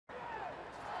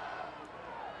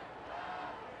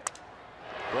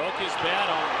Broke his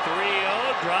bat on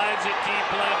 3-0, drives it deep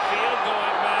left field,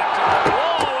 going back to the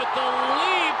wall with the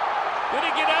leap. Did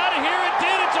it get out of here? It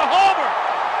did. It's a homer.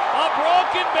 A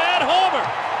broken bat homer.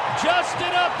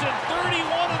 Justin Upton, 31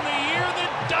 in the year. The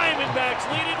Diamondbacks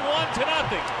lead it 1-0.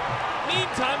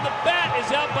 Meantime, the bat is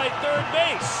out by third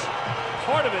base.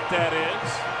 Part of it, that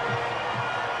is.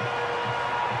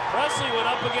 Presley went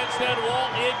up against that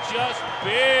wall. It just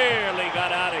barely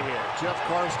got out of here. Jeff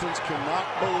Karstens cannot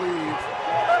believe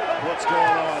what's going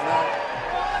on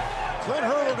now. Clint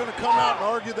Hurdle going to come out and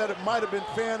argue that it might have been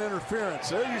fan interference.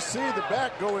 There you see the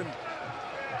bat going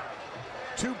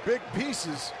two big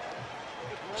pieces.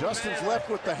 Justin's left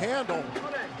with the handle.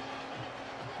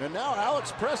 And now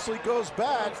Alex Presley goes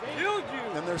back.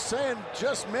 And they're saying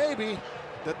just maybe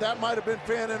that might have been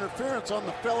fan interference on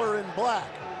the feller in black.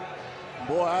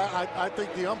 Boy, I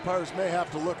think the umpires may have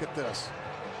to look at this.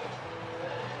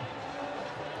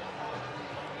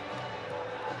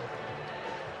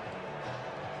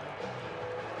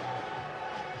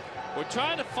 We're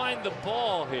trying to find the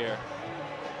ball here.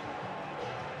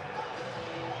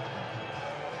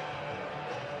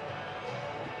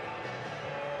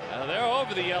 Now they're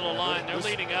over the yellow line. They're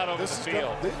leading out over the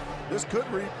field. This could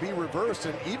be reversed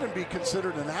and even be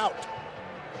considered an out.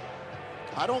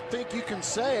 I don't think you can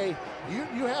say,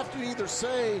 you have to either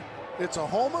say it's a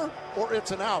homer or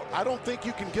it's an out. I don't think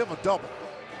you can give a double.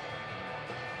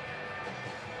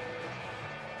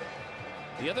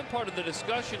 The other part of the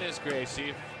discussion is,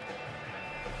 Gracie,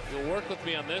 you'll work with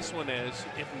me on this one, is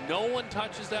if no one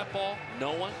touches that ball,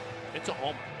 no one, it's a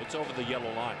homer. It's over the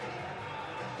yellow line.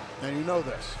 And you know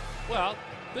this. Well,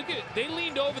 look at, they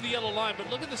leaned over the yellow line, but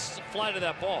look at the flight of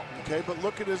that ball. Okay, but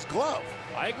look at his glove.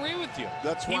 I agree with you.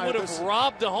 That's why he would have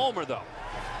robbed a homer, though.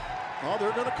 Well,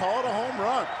 they're going to call it a home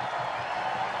run.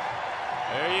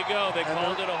 There you go. They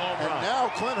called it a home run. And now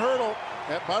Clint Hurdle,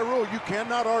 by rule, you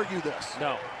cannot argue this.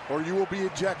 No. Or you will be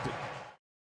ejected.